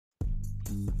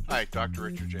Hi, Dr.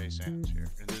 Richard J. Sands here.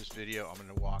 In this video, I'm going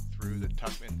to walk through the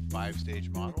Tuckman 5-stage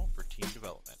model for team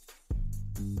development.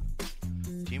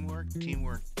 Teamwork,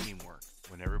 teamwork, teamwork.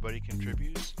 When everybody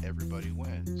contributes, everybody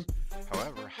wins.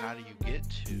 However, how do you get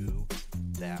to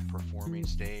that performing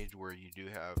stage where you do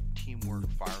have teamwork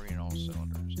firing on all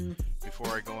cylinders? Before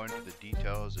I go into the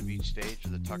details of each stage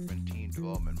of the Tuckman Team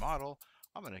Development Model,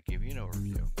 I'm going to give you an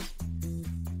overview.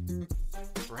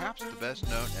 Perhaps the best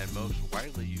known and most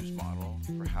widely used model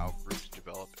for how groups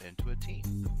develop into a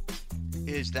team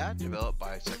is that developed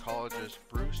by psychologist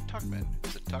Bruce Tuckman,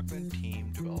 the Tuckman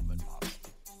Team Development Model.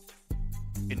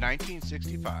 In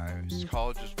 1965,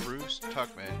 psychologist Bruce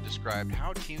Tuckman described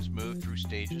how teams move through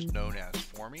stages known as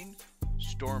forming,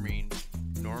 storming,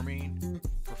 norming,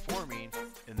 performing,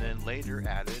 and then later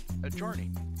added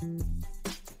adjourning.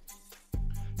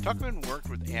 Tuckman worked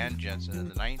with Ann Jensen in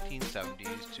the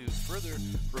 1970s to further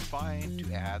refine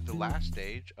to add the last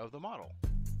stage of the model.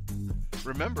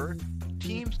 Remember,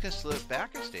 teams can slip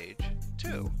back a stage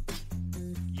too.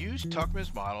 Use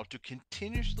Tuckman's model to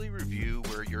continuously review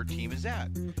where your team is at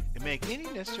and make any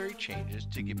necessary changes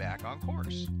to get back on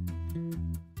course.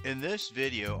 In this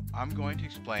video, I'm going to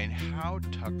explain how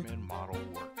Tuckman model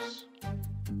works.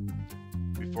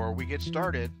 Before we get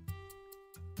started,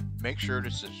 make sure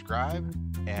to subscribe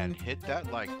and hit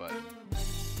that like button.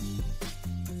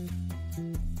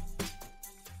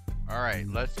 Alright,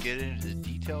 let's get into the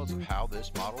details of how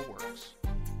this model works.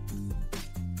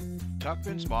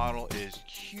 Tuckman's model is a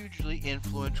hugely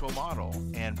influential model,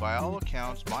 and by all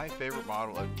accounts, my favorite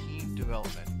model of team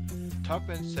development.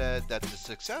 Tuckman said that the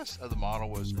success of the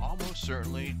model was almost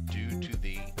certainly due to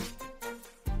the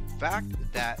fact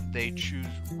that they choose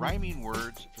rhyming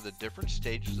words for the different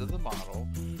stages of the model,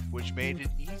 which made it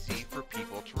easy for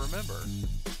people to remember.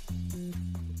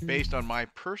 Based on my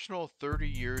personal 30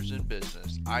 years in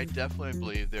business, I definitely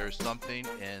believe there's something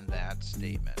in that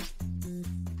statement.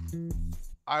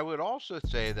 I would also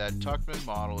say that Tuckman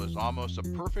model is almost a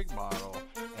perfect model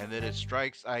and that it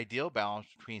strikes ideal balance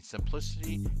between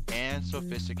simplicity and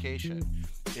sophistication.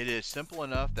 It is simple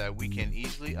enough that we can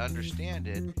easily understand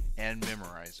it and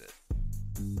memorize it.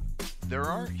 There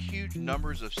aren't huge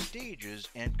numbers of stages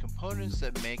and components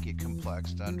that make it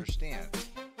complex to understand,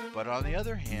 but on the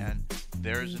other hand,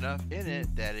 there's enough in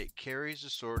it that it carries a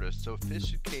sort of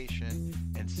sophistication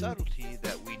and subtlety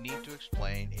that we need to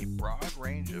explain a broad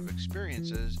range of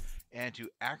experiences and to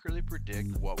accurately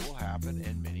predict what will happen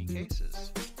in many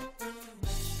cases.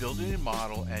 Building a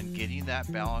model and getting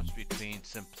that balance between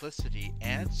simplicity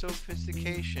and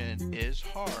sophistication is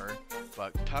hard,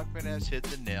 but Tuckman has hit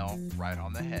the nail right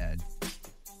on the head.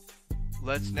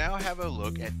 Let's now have a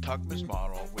look at Tuckman's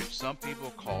model, which some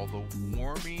people call the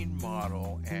warming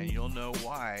model, and you'll know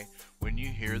why when you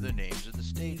hear the names of the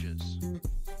stages.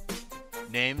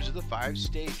 Names of the 5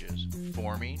 stages: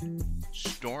 forming,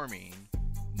 storming,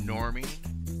 norming,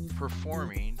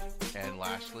 performing, and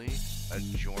lastly,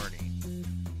 adjourning.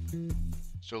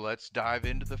 So let's dive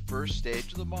into the first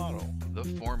stage of the model, the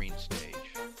forming stage.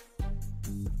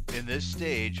 In this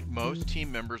stage, most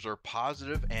team members are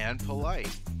positive and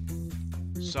polite.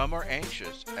 Some are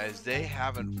anxious as they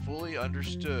haven't fully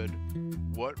understood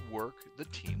what work the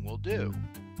team will do.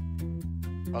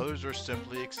 Others are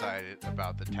simply excited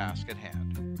about the task at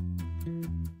hand.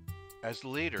 As the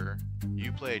leader,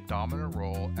 you play a dominant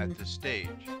role at this stage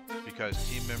because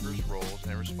team members' roles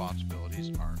and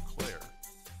responsibilities aren't clear.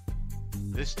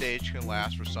 This stage can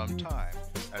last for some time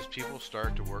as people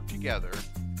start to work together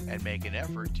and make an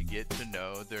effort to get to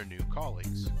know their new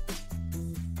colleagues.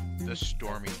 The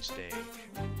storming stage.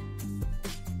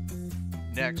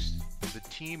 Next, the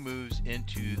team moves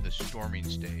into the storming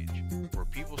stage, where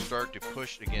people start to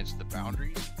push against the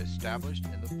boundaries established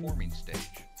in the forming stage.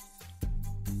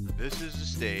 This is the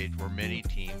stage where many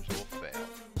teams will fail.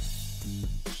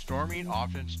 Storming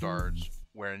often starts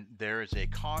when there is a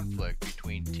conflict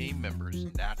between team members'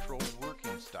 natural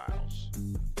working styles.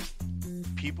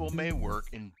 People may work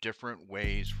in different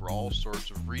ways for all sorts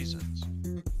of reasons,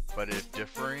 but if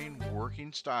differing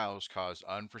working styles cause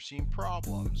unforeseen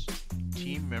problems,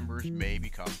 team members may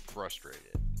become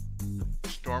frustrated.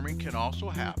 Storming can also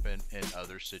happen in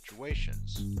other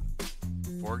situations.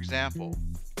 For example,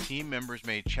 team members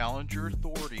may challenge your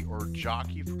authority or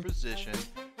jockey for position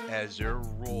as their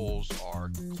roles are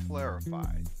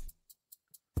clarified.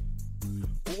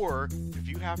 Or, if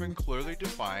you haven't clearly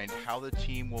defined how the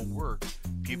team will work,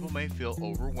 people may feel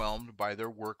overwhelmed by their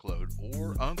workload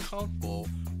or uncomfortable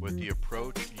with the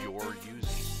approach you're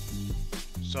using.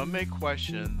 Some may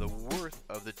question the worth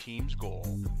of the team's goal,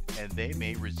 and they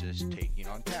may resist taking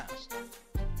on tasks.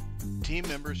 Team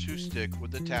members who stick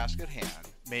with the task at hand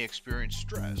may experience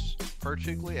stress,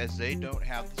 particularly as they don't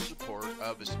have the support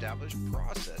of established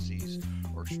processes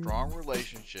or strong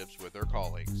relationships with their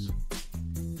colleagues.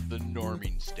 The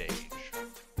norming stage.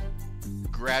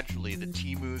 Gradually, the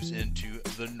team moves into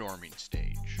the norming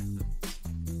stage.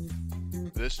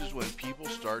 This is when people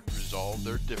start to resolve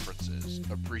their differences,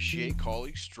 appreciate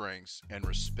colleagues' strengths, and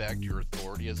respect your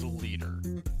authority as a leader.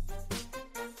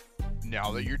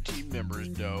 Now that your team members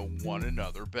know one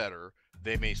another better,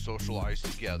 they may socialize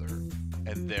together,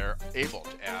 and they're able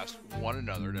to ask one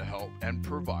another to help and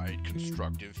provide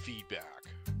constructive feedback.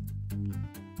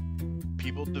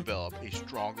 People develop a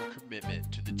stronger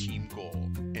commitment to the team goal,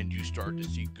 and you start to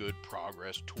see good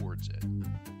progress towards it.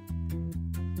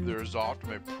 There is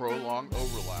often a prolonged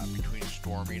overlap between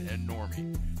storming and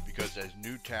norming, because as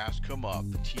new tasks come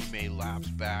up, the team may lapse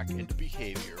back into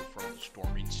behavior from the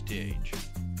storming stage.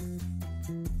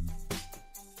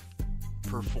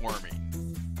 Performing.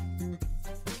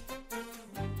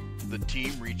 The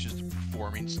team reaches the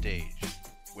performing stage,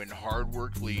 when hard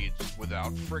work leads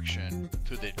without friction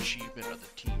to the achievement of the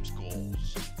team's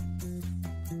goals.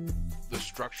 The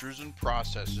structures and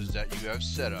processes that you have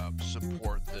set up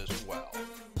support this well.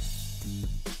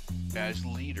 As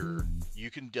leader,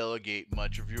 you can delegate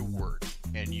much of your work,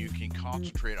 and you can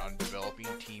concentrate on developing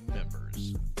team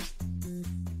members.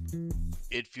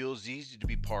 It feels easy to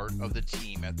be part of the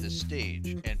team at this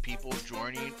stage, and people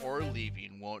joining or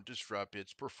leaving won't disrupt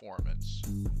its performance.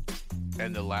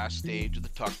 And the last stage of the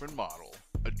Tuckman model,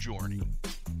 adjourning.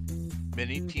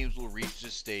 Many teams will reach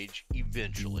this stage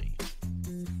eventually.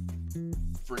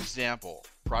 For example,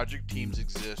 project teams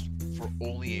exist for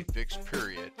only a fixed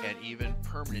period, and even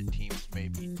permanent teams may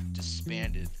be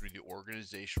disbanded through the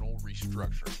organizational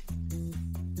restructuring.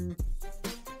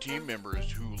 Team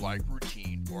members who like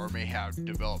routine or may have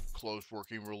developed close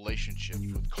working relationships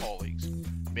with colleagues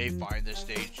may find this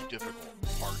stage difficult,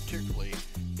 particularly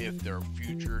if their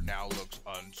future now looks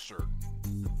uncertain.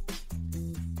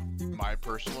 My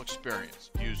personal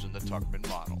experience using the Tuckman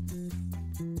model.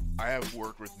 I have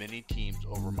worked with many teams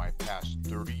over my past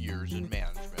 30 years in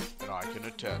management, and I can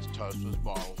attest Tuckman's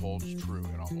model holds true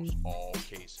in almost all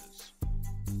cases.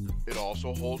 It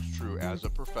also holds true as a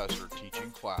professor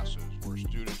teaching classes where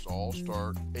students all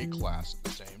start a class at the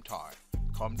same time,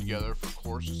 come together for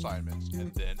course assignments,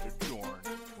 and then adjourn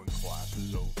when class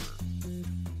is over.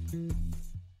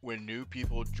 When new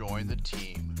people join the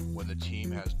team, when the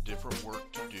team has different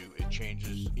work to do, it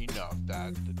changes enough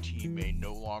that the team may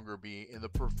no longer be in the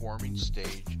performing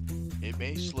stage. It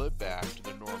may slip back to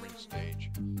the norming stage,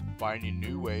 finding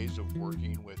new ways of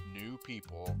working with new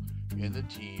people in the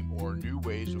team or new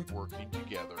ways of working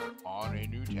together on a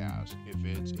new task. If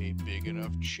it's a big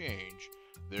enough change,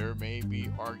 there may be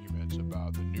arguments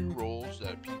about the new roles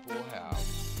that people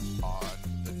have on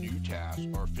the new task,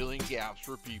 or filling gaps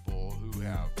for people who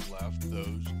have left.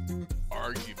 Those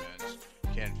arguments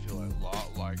can feel a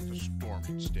lot like the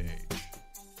storming stage.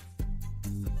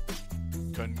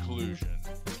 Conclusion.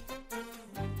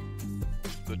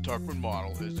 The Tuckman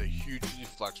model is a hugely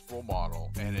flexible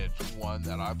model, and it's one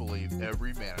that I believe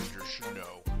every manager should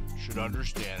know, should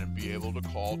understand, and be able to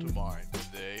call to mind when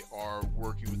they are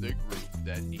working with a group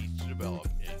that needs to develop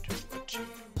into a team.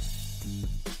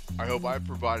 I hope I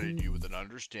provided you with an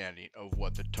understanding of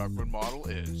what the Tuckman model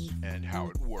is and how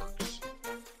it works.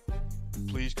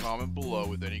 Please comment below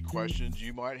with any questions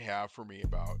you might have for me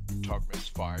about Tuckman's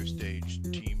 5-stage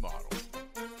team model.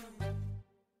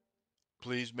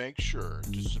 Please make sure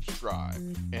to subscribe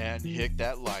and hit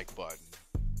that like button.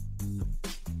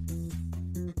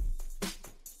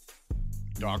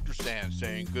 Dr. Stan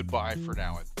saying goodbye for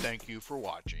now, and thank you for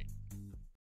watching.